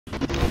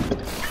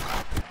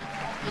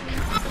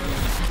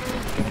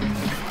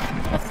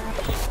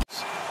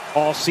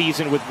All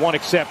season with one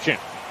exception.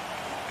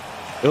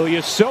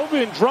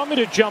 Ilyasova and Drummond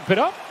to jump it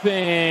up,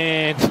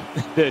 and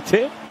the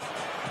tip.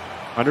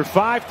 Under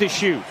 5 to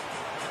shoot.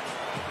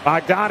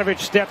 Bogdanovich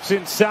steps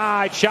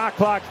inside, shot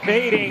clock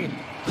fading.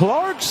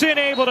 Clarkson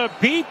able to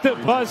beat the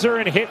buzzer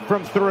and hit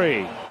from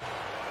 3.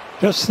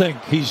 Just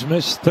think, he's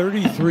missed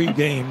 33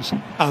 games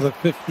out of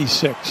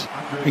 56.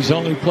 He's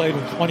only played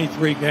in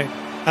 23 games.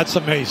 That's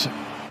amazing.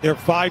 They're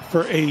 5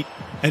 for 8,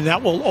 and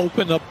that will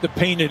open up the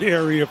painted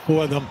area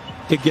for them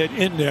to get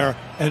in there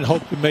and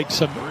hope to make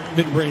some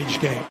mid-range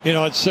game. You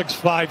know, it's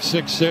 6'5",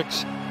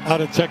 6'6",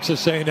 out of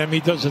Texas A&M. He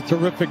does a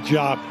terrific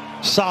job,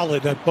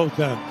 solid at both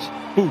ends.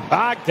 Ooh.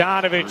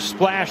 Bogdanovich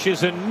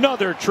splashes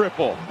another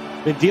triple.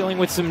 Been dealing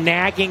with some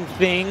nagging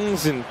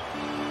things, and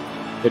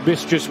they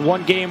missed just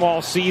one game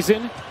all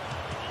season.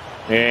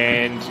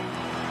 And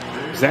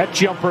as that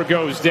jumper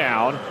goes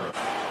down,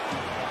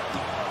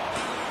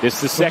 this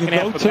is the second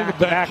half of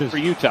back-to-back for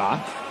Utah.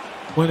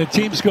 When the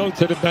teams go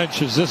to the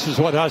benches, this is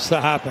what has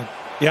to happen.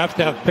 You have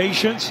to have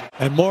patience,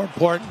 and more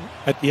important,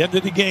 at the end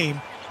of the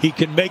game, he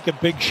can make a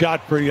big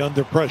shot for you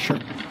under pressure.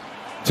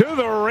 To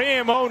the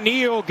rim,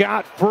 O'Neal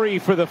got free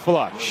for the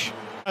flush.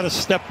 Got to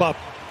step up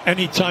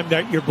anytime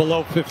that you're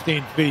below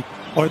 15 feet,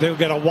 or they'll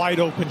get a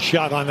wide-open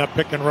shot on that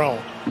pick and roll.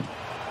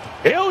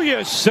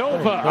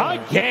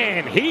 Ilyasova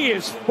again. He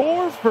is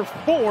 4 for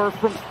 4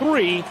 from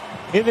 3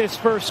 in this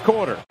first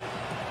quarter.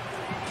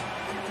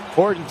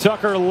 Horton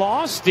Tucker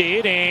lost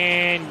it,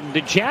 and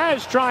the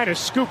Jazz trying to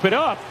scoop it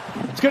up.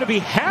 It's going to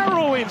be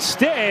Harrell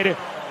instead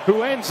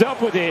who ends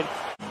up with it.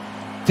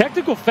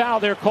 Technical foul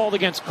there called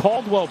against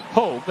Caldwell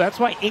Pope. That's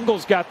why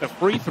Ingles got the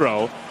free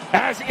throw,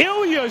 as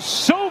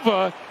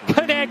Ilyasova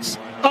connects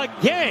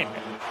again.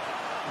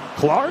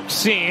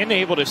 Clarkson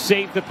able to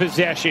save the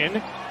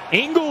possession.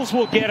 Ingles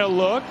will get a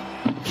look.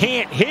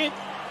 Can't hit.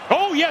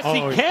 Oh, yes,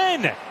 he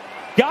can.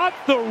 Got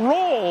the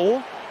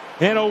roll.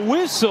 And a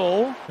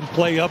whistle.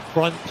 Play up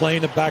front, play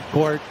in the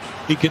backcourt.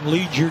 He can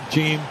lead your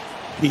team.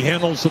 He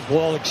handles the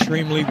ball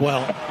extremely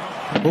well.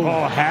 Ooh.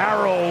 Oh,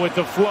 Harrell with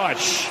the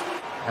flush.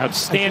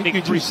 Outstanding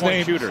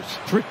three-point shooters.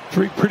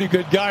 Three pretty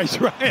good guys,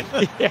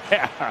 right?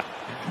 Yeah.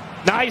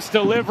 Nice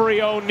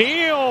delivery.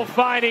 O'Neal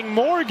finding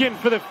Morgan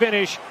for the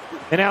finish.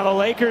 And now the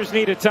Lakers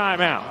need a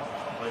timeout.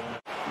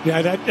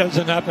 Yeah, that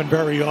doesn't happen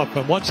very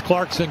often. Once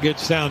Clarkson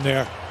gets down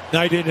there,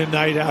 night in and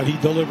night out, he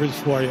delivers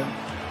for you.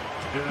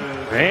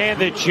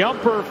 And the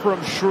jumper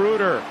from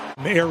Schroeder.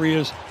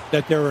 Areas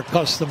that they're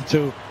accustomed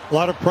to. A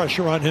lot of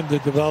pressure on him to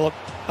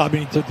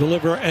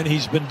deliver, and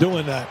he's been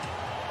doing that.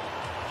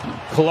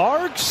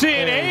 Clarkson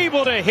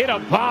able to hit a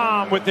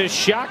bomb with the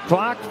shot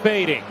clock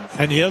fading.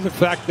 And the other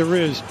factor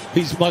is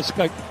he must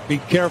be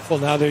careful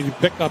now that you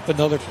pick up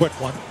another quick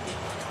one.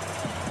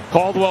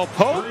 Caldwell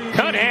Pope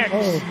connects.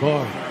 Oh,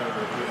 boy.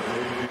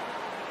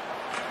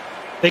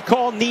 They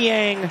call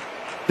Niang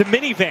the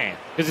minivan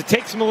because it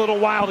takes him a little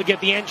while to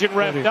get the engine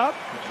revved up.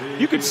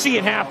 You could see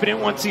it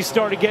happening once he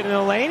started getting in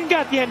the lane and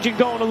got the engine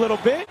going a little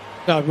bit.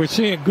 Now, we're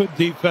seeing good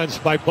defense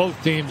by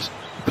both teams,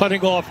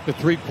 cutting off the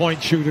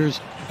three-point shooters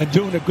and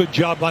doing a good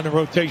job on the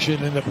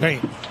rotation in the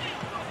paint.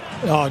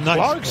 Oh, nice.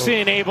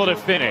 Clarkson able to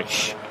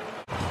finish.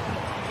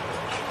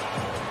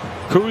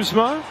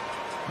 Kuzma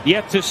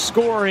yet to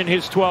score in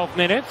his 12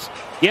 minutes.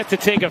 Yet to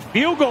take a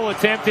field goal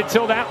attempt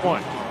until that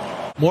one.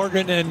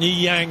 Morgan and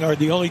Niang are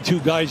the only two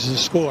guys to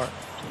score.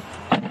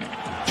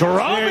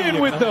 Drummond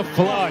with the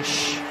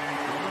flush.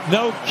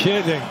 No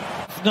kidding.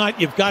 If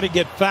not, you've got to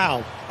get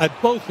fouled at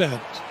both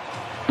ends.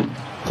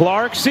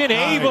 Clarkson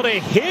able to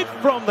hit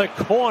from the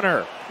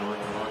corner.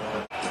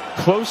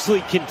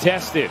 Closely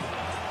contested.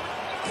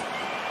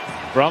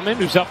 Drummond,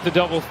 who's up to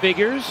double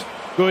figures.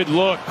 Good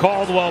look.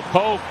 Caldwell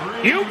Pope.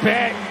 You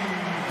bet.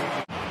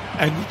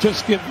 And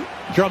just give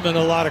Drummond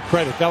a lot of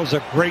credit. That was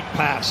a great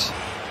pass.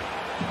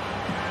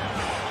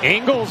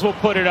 Ingles will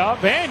put it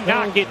up and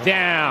knock it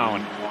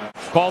down.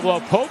 Caldwell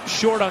Pope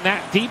short on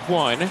that deep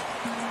one.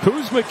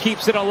 Kuzma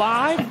keeps it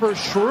alive for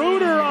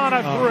Schroeder on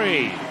a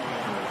three.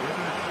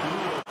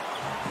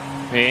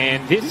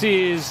 And this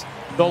is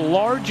the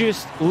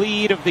largest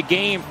lead of the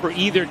game for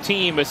either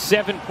team. A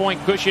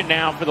 7-point cushion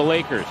now for the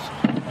Lakers.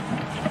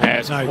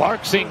 As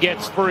Clarkson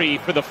gets free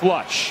for the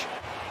flush.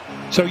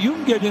 So you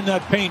can get in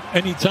that paint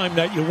anytime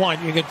that you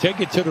want. You can take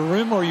it to the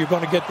rim, or you're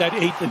going to get that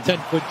 8 to 10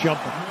 foot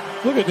jumper.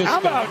 Look at this. How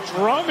about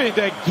Drummond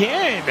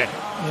again?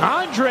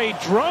 Andre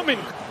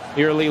Drummond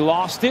nearly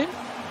lost it.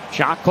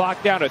 Shot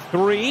clock down to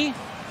 3.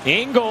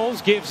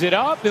 Ingles gives it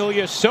up.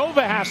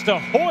 Ilyasova has to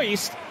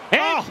hoist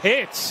and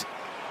hits.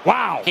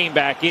 Wow. Came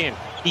back in.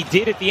 He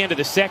did at the end of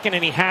the second,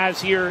 and he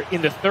has here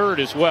in the third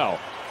as well.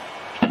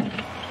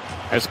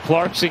 As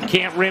Clarkson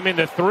can't rim in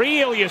the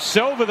 3.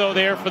 Ilyasova, though,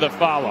 there for the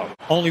follow.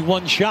 Only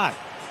one shot.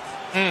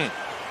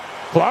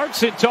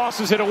 Clarkson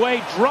tosses it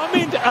away.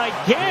 Drummond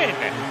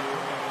again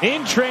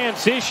in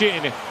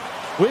transition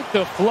with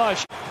the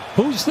flush.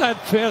 Who's that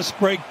fast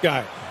break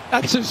guy?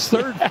 That's his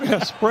third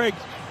fast break.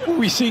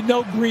 We see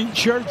no green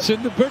shirts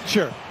in the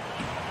picture.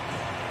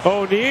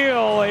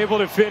 O'Neal able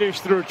to finish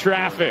through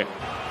traffic.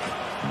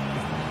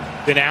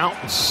 Been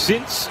out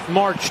since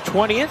March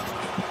 20th.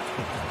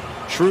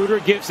 Schroeder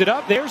gives it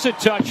up. There's a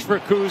touch for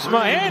Kuzma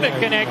and a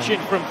connection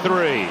from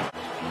three.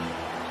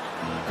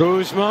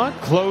 Kuzma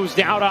closed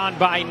out on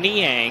by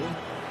Niang.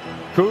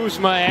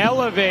 Kuzma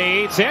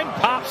elevates and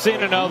pops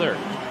in another.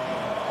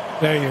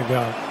 There you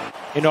go.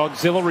 An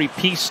auxiliary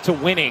piece to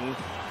winning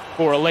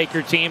for a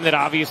Laker team that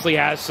obviously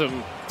has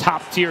some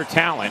top-tier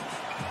talent.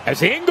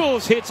 As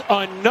Ingles hits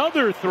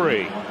another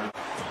three.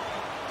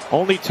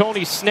 Only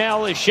Tony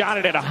Snell has shot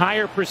it at a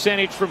higher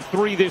percentage from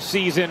three this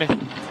season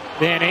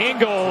than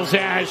Ingles,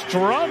 as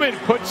Drummond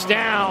puts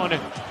down.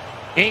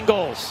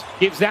 Ingles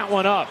gives that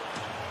one up.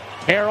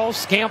 Harrell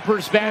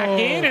scampers back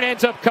in and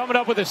ends up coming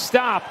up with a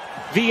stop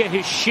via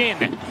his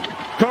shin.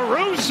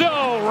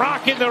 Caruso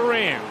rocking the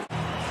rim.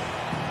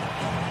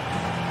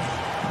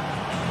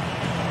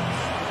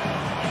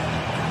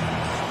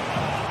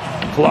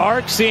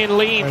 Clarkson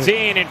leans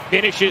in and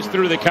finishes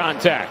through the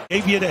contact.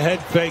 Gave you the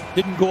head fake,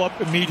 didn't go up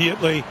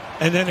immediately,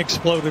 and then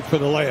exploded for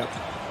the layup.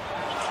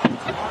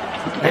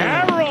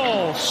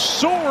 Harrell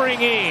soaring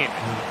in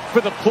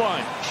for the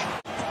plunge.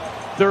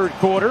 Third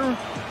quarter.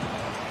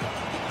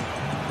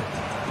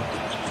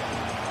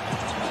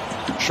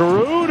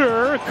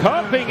 Schroeder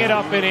cupping it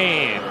up and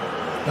in.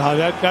 Now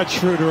that's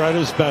Schroeder at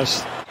his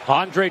best.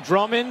 Andre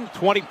Drummond,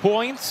 20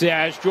 points,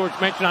 as George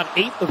mentioned, on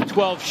 8 of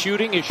 12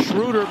 shooting, as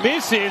Schroeder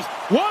misses.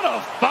 What a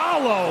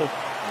follow!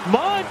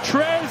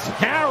 Montrezl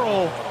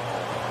Harrell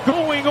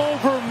going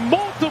over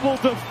multiple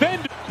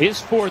defenders.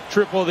 His fourth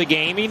triple of the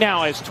game. He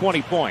now has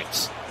 20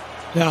 points.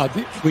 Now,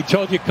 we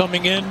told you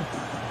coming in,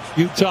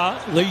 Utah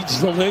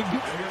leads the league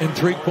in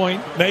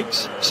three-point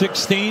makes,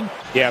 16.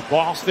 Yeah,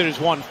 Boston has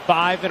won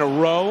 5 in a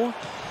row.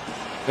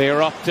 They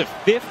are up to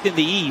 5th in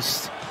the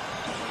East.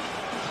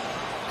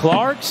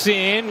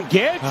 Clarkson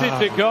gets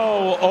it to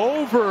go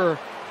over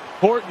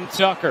Horton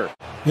Tucker.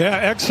 Yeah,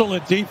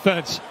 excellent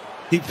defense.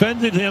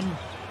 Defended him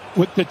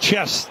with the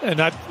chest, and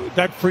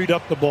that freed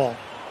up the ball.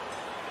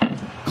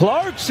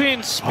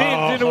 Clarkson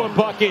spins into a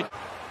bucket.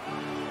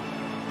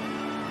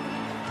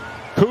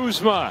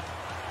 Kuzma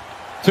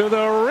to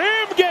the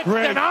rim, gets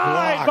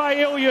denied by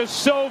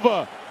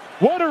Ilyasova.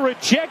 What a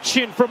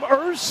rejection from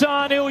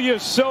Ersan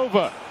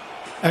Ilyasova.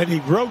 And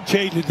he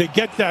rotated to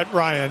get that,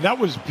 Ryan. That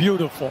was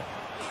beautiful.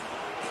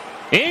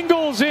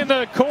 Ingles in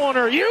the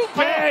corner. You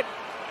bet.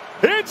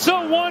 It's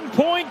a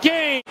one-point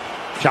game.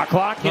 Shot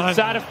clock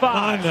inside of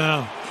 5.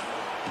 Now.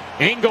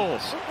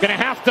 Ingles going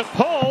to have to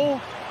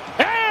pull.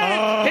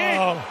 And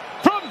hit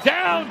from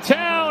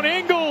downtown.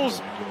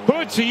 Ingles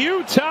puts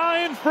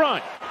Utah in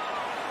front.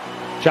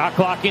 Shot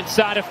clock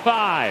inside of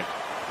 5.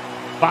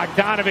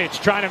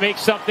 Bogdanovich trying to make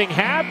something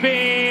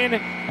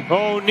happen.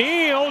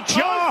 O'Neal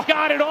just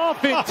got it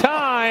off in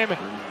time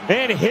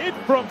and hit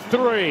from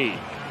 3.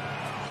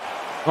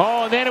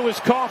 Oh, and then it was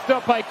coughed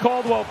up by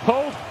Caldwell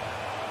Pope.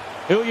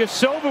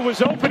 Ilyasova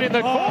was open in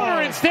the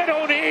corner. Instead,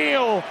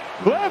 O'Neal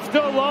left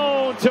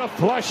alone to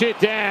flush it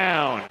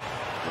down.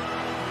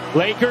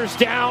 Lakers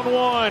down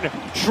 1.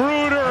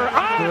 Schroeder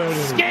on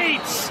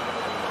skates.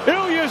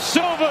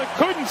 Ilyasova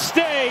couldn't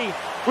stay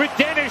with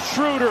Dennis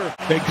Schroeder.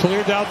 They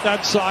cleared out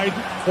that side,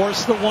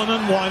 forced the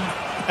one-on-one,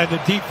 and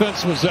the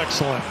defense was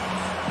excellent.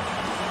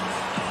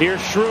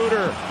 Here's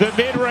Schroeder, the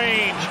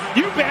mid-range.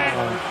 You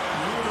bet.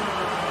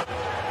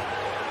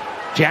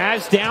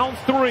 Jazz down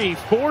 3,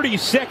 40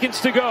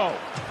 seconds to go.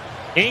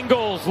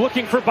 Ingles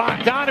looking for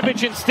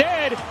Bogdanovich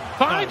instead.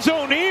 Finds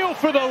O'Neal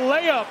for the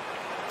layup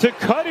to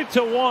cut it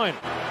to 1.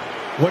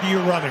 What are you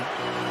running?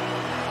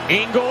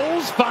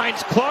 Ingles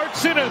finds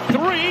Clarkson a 3.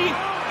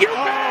 You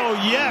bet. Oh,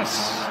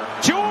 yes.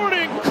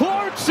 Jordan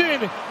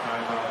Clarkson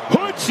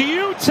puts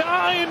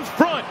Utah in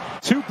front.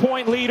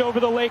 2-point lead over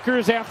the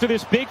Lakers after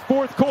this big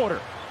fourth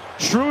quarter.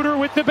 Schroeder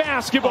with the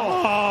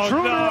basketball.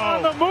 Schroeder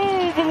on the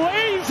move,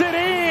 lays it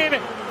in,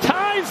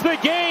 ties the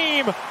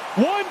game,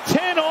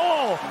 110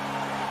 all.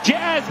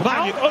 Jazz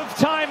out of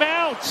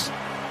timeouts.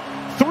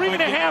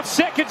 3.5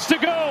 seconds to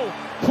go.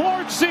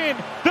 Clarkson,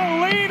 the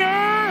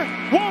leaner,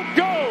 won't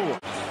go.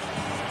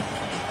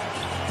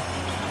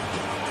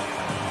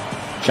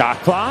 Shot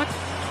clock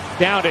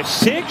down to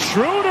 6.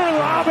 Schroeder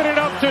lobbing it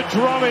up to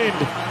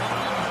Drummond.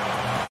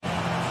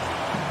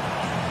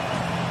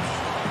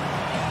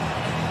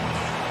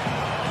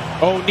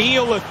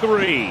 O'Neal a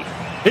 3.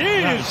 It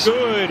is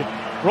good.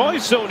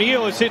 Royce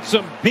O'Neal has hit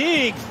some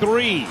big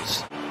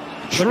threes.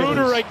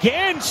 Schroeder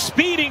again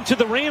speeding to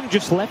the rim,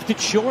 just left it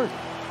short.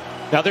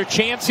 Another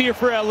chance here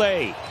for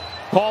LA.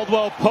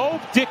 Caldwell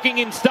Pope dicking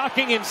and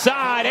stucking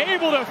inside,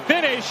 able to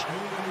finish,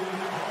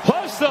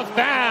 plus the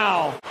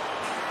foul.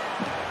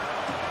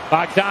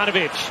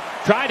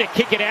 Bogdanovich tried to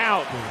kick it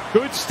out.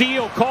 Good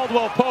steal,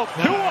 Caldwell Pope.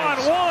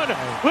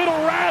 2-on-1, little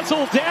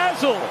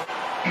razzle-dazzle.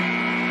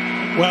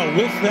 Well,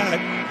 with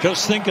that,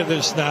 just think of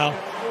this now.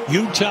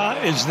 Utah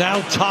is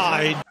now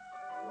tied